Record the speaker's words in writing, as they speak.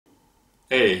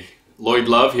Hey, Lloyd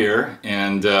Love here,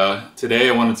 and today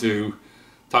I wanted to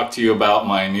talk to you about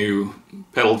my new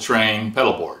Pedaltrain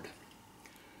pedal board.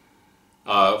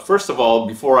 First of all,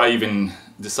 before I even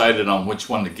decided on which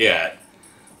one to get,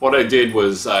 what I did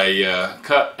was I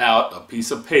cut out a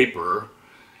piece of paper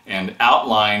and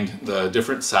outlined the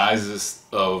different sizes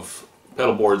of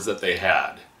pedal boards that they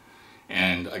had.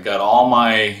 And I got all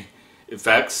my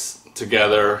effects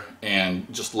together and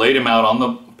just laid them out on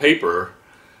the paper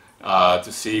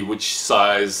to see which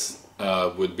size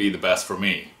would be the best for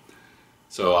me.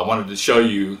 So I wanted to show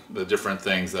you the different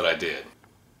things that I did.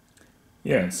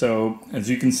 Yeah, so as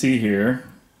you can see here,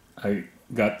 I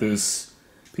got this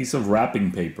piece of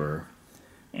wrapping paper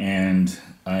and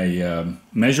I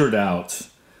measured out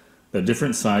the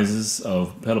different sizes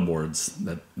of pedal boards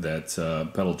that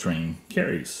Pedaltrain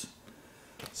carries.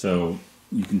 So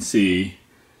you can see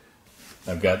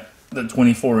I've got the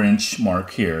 24-inch mark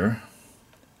here,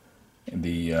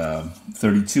 the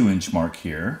 32-inch mark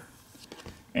here,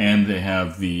 and they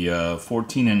have the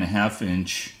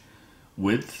 14.5-inch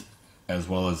width as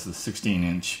well as the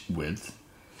 16-inch width.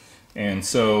 And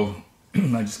so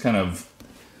I just kind of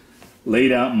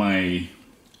laid out my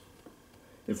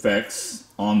effects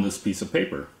on this piece of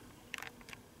paper.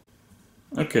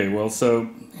 Okay, well, so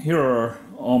here are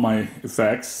all my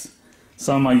effects.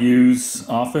 Some I use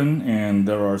often, and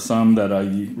there are some that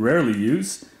I rarely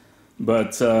use.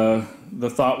 But the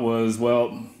thought was,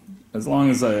 well, as long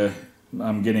as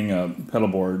I'm getting a pedal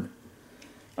board,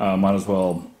 might as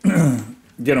well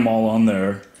get them all on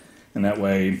there, and that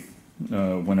way,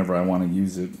 whenever I want to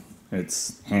use it,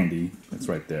 it's handy. It's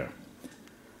right there.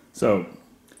 So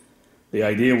the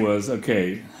idea was,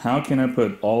 okay, how can I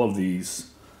put all of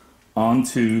these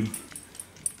onto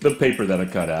the paper that I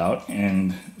cut out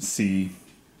and see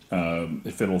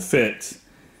if it'll fit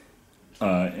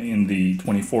in the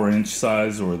 24-inch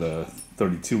size or the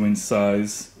 32-inch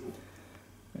size.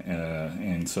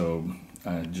 And so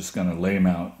I'm just going to lay them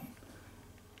out.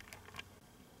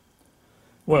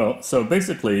 Well, so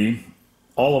basically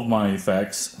all of my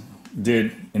effects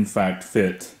did in fact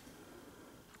fit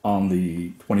on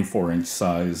the 24-inch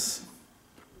size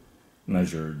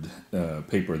measured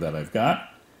paper that I've got.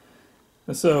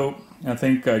 So I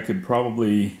think I could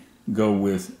probably go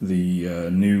with the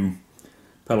new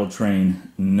Pedaltrain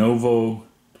Novo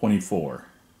 24.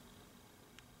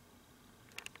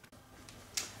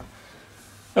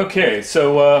 Okay,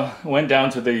 so went down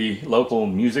to the local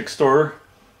music store,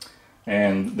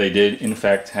 and they did in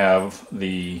fact have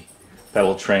the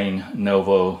Pedaltrain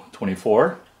Novo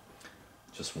 24.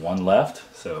 Just one left,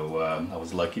 so I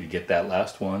was lucky to get that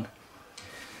last one.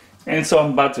 And so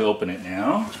I'm about to open it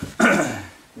now.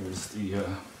 Here's the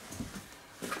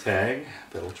tag,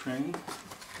 Pedaltrain.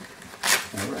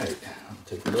 All right, I'll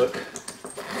take a look.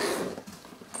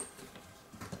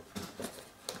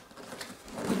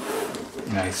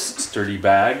 Nice sturdy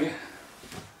bag.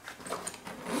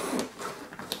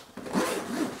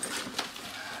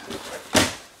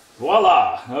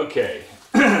 Voila! Okay.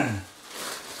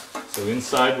 So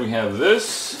inside we have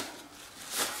this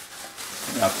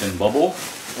wrapped in bubble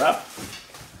wrap.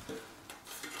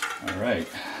 All right.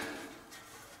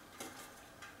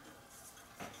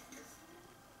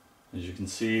 As you can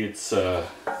see, it's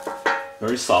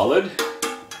very solid,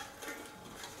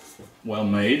 well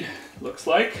made, looks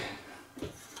like,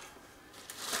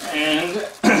 and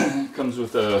comes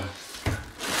with a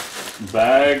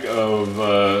bag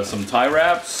of some tie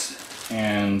wraps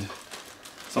and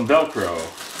some Velcro.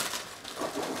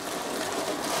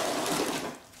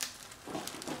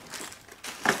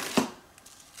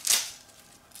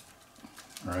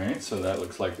 Alright, so that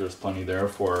looks like there's plenty there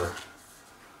for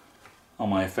all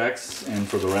my effects and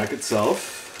for the rack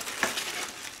itself.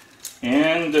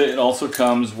 And it also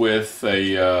comes with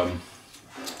a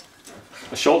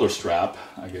shoulder strap.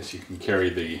 I guess you can carry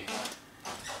the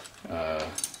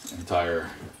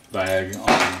entire bag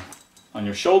on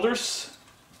your shoulders.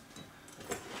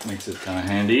 Makes it kind of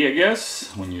handy, I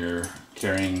guess, when you're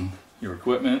carrying your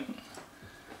equipment.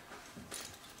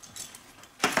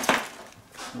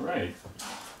 All right.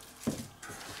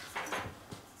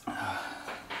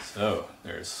 So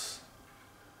there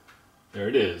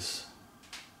it is.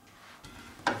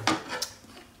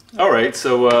 All right,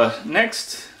 so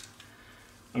next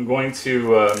I'm going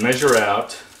to measure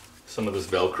out some of this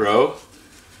Velcro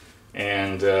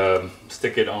and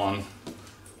stick it on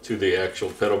to the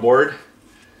actual pedal board.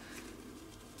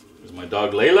 There's my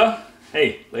dog Layla.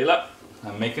 Hey Layla,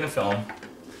 I'm making a film.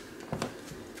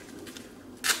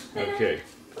 Okay.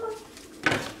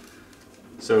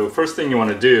 So first thing you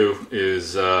want to do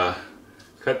is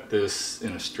cut this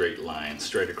in a straight line,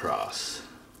 straight across.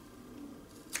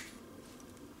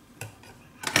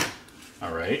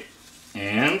 All right,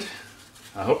 and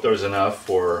I hope there's enough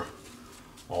for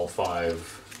all 5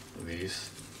 of these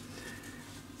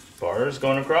bars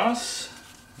going across.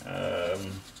 I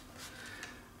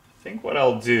think what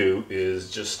I'll do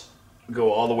is just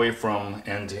go all the way from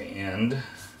end to end.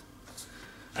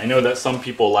 I know that some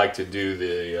people like to do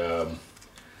the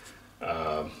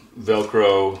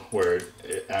Velcro where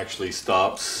it actually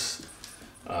stops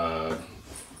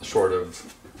short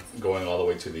of going all the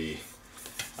way to the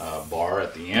bar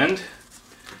at the end,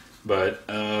 but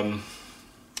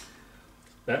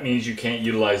that means you can't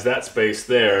utilize that space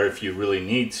there if you really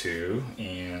need to.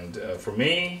 And for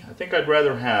me, I think I'd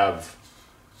rather have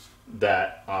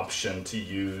that option to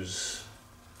use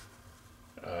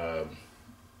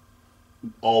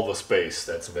all the space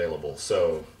that's available.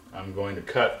 So I'm going to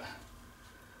cut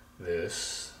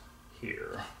this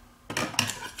here.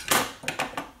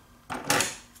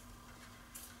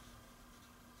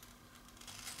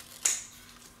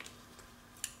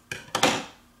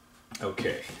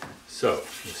 Okay, so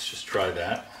let's just try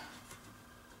that.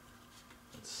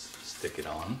 Let's stick it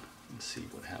on and see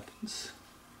what happens.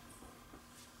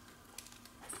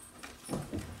 I'm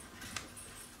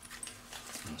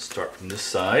going to start from this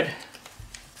side.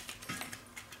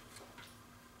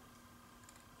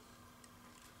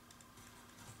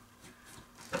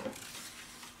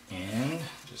 And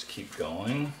just keep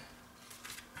going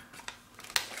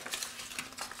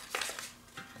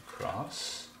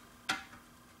across.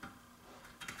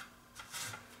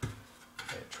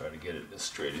 Try to get it as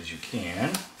straight as you can,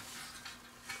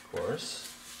 of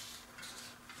course.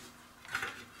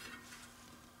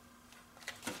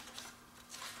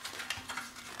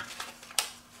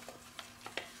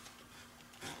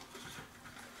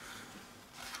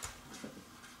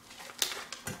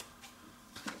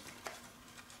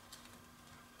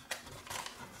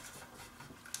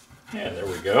 Yeah, there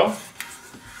we go.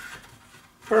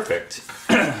 Perfect.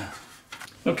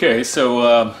 Okay,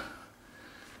 so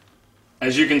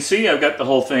as you can see, I've got the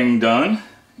whole thing done,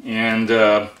 and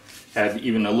had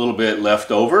even a little bit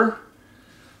left over.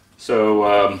 So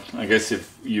I guess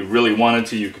if you really wanted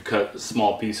to, you could cut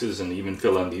small pieces and even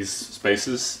fill in these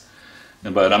spaces,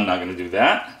 but I'm not going to do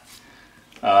that.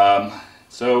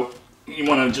 So you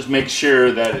want to just make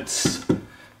sure that it's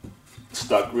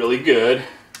stuck really good.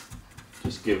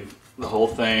 Just give the whole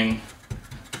thing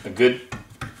a good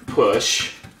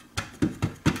push,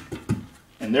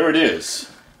 and there it is.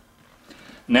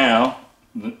 Now,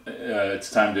 it's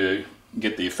time to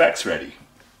get the effects ready.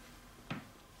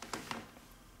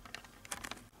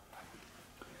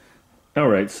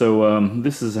 Alright, so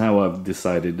this is how I've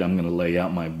decided I'm going to lay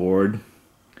out my board.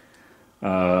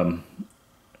 I'm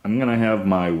going to have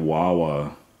my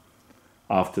wah-wah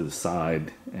off to the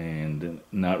side and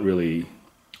not really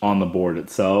on the board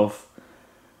itself.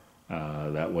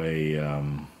 That way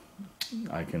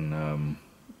I can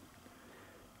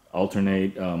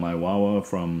alternate my wah-wah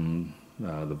from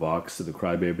the Vox to the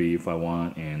Crybaby if I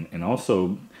want, and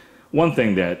also one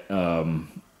thing that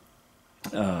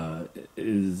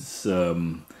is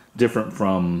different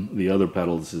from the other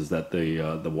pedals is that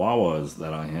the wah-wahs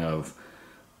that I have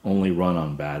only run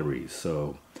on batteries,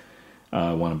 so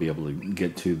I want to be able to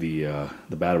get to the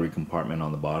battery compartment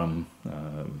on the bottom,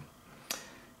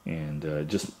 and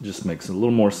just makes a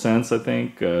little more sense, I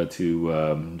think,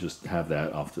 to just have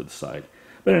that off to the side.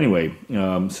 But anyway,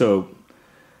 so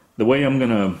the way I'm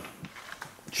gonna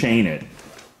chain it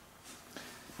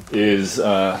is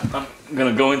I'm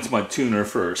gonna go into my tuner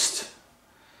first,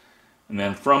 and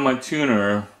then from my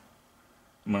tuner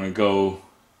I'm gonna go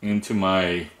into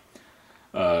my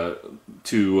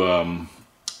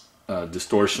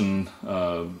distortion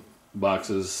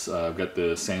boxes. I've got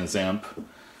the Sans Amp,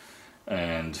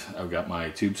 and I've got my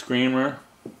tube screamer,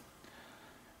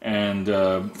 and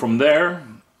from there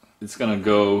it's going to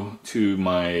go to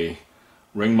my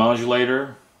ring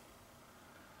modulator,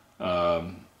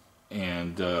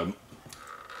 and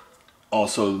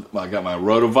also I got my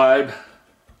Rotovibe,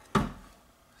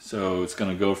 so it's going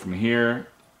to go from here.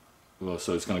 Well,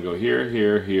 so it's going to go here,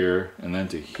 here, here, and then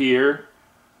to here,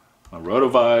 my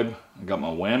Rotovibe. I got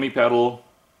my whammy pedal.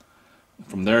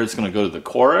 From there it's going to go to the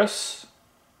chorus,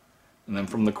 and then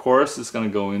from the chorus it's going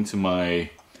to go into my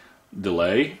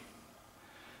delay.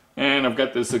 And I've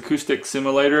got this acoustic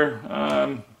simulator.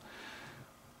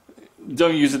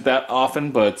 Don't use it that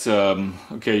often, but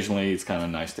occasionally it's kind of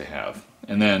nice to have.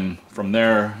 And then from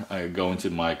there I go into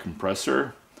my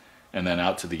compressor and then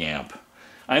out to the amp.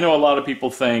 I know a lot of people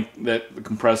think that the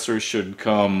compressor should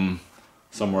come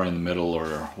somewhere in the middle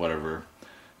or whatever,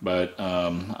 but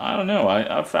I don't know.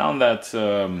 I've found that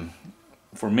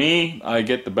for me, I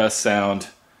get the best sound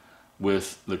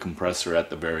with the compressor at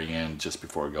the very end just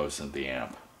before it goes into the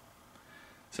amp.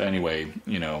 So anyway,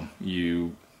 you know,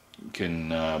 you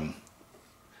can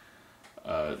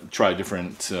try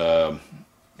different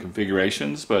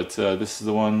configurations, but this is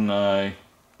the one I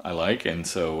like, and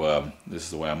so this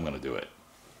is the way I'm going to do it.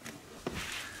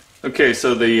 Okay,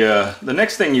 so the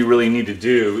next thing you really need to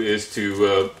do is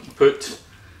to put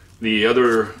the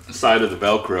other side of the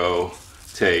Velcro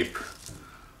tape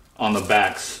on the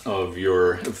backs of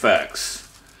your effects.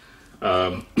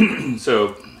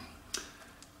 So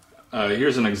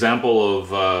here's an example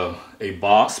of a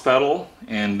Boss pedal,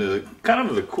 and kind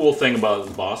of the cool thing about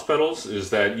the Boss pedals is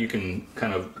that you can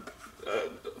kind of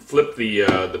flip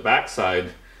the back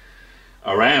side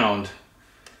around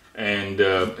and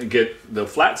get the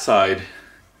flat side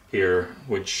here,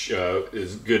 which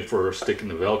is good for sticking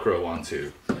the Velcro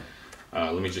onto.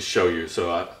 Let me just show you.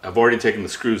 So I've already taken the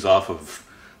screws off of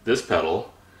this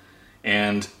pedal,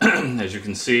 and as you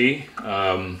can see,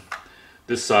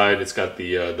 this side it's got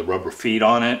the rubber feet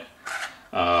on it,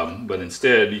 but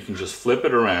instead you can just flip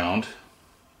it around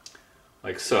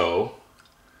like so,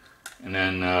 and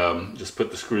then just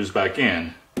put the screws back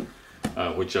in,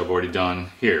 which I've already done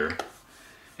here.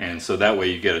 And so that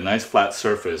way you get a nice flat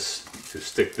surface to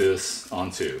stick this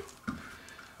onto.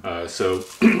 So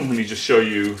let me just show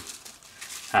you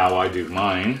how I do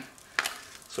mine.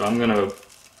 So I'm gonna,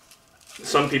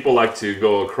 some people like to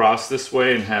go across this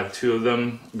way and have two of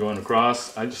them going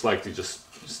across. I just like to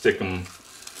just stick them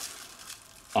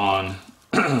on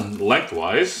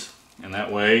lengthwise, and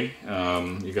that way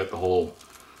you got the whole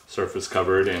surface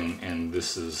covered, and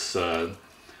this is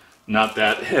not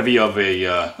that heavy of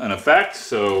an effect,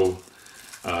 so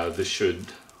this should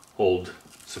hold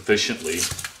sufficiently.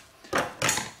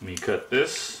 Let me cut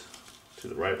this to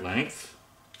the right length.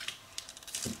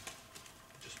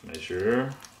 Just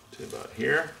measure to about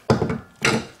here.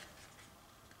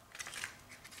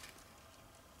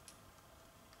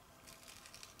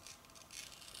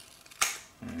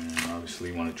 And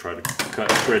obviously you want to try to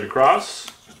cut straight across.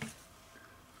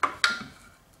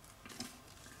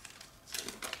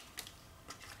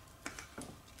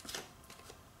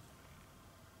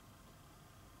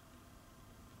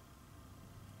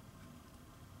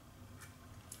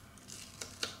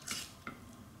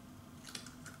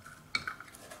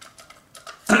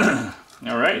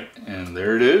 Alright, and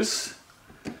there it is,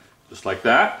 just like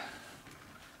that,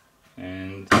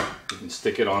 and you can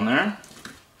stick it on there,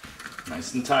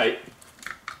 nice and tight.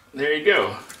 There you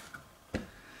go.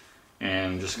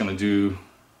 And I'm just going to do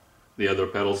the other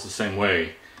pedals the same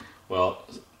way. Well,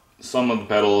 some of the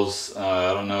pedals,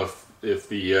 I don't know if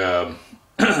the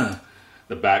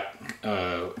the back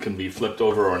can be flipped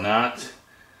over or not.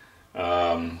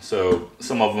 So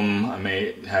some of them I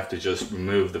may have to just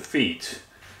remove the feet.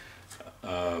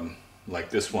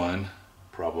 Like this one,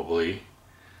 probably,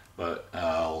 but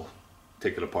I'll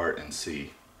take it apart and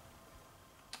see.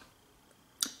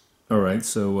 Alright,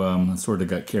 so I sort of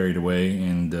got carried away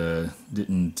and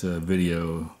didn't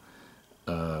video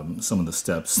some of the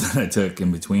steps that I took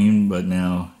in between, but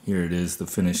now here it is, the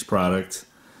finished product.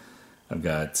 I've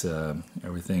got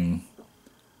everything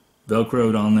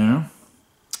Velcroed on there,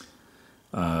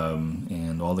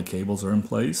 and all the cables are in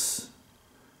place.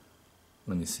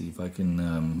 Let me see if I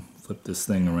can flip this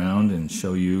thing around and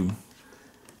show you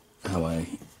how I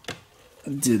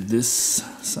did this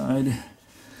side.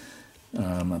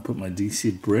 I put my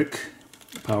DC brick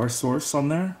power source on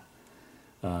there.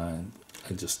 I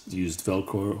just used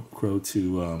Velcro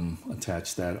to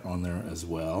attach that on there as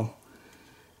well,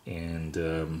 and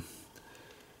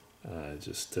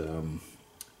just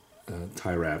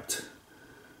tie wrapped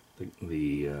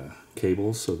the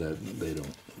cables so that they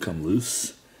don't come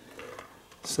loose.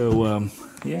 So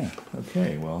yeah,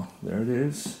 okay, well, there it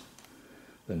is,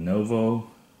 the Novo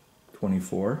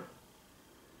 24,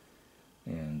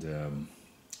 and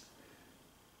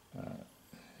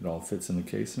it all fits in the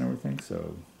case and everything,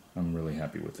 so I'm really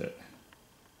happy with it.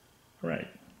 All right.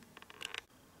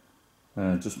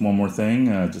 Just one more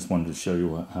thing, I just wanted to show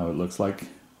you how it looks like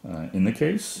in the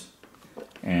case.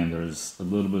 And there's a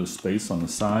little bit of space on the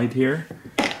side here,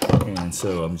 and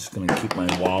so I'm just going to keep my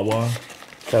wah-wah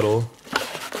pedal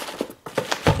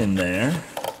in there.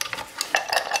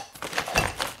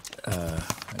 I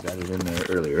got it in there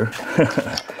earlier.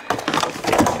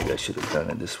 Yeah, maybe I should have done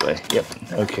it this way. Yep,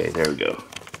 okay, there we go.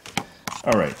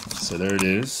 Alright, so there it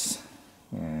is.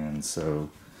 And so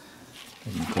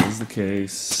when you close the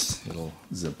case, it'll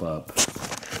zip up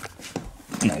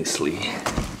nicely.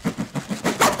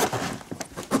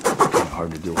 Kind of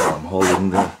hard to do while I'm holding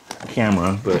the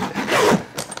camera, but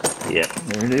yeah,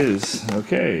 there it is.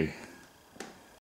 Okay.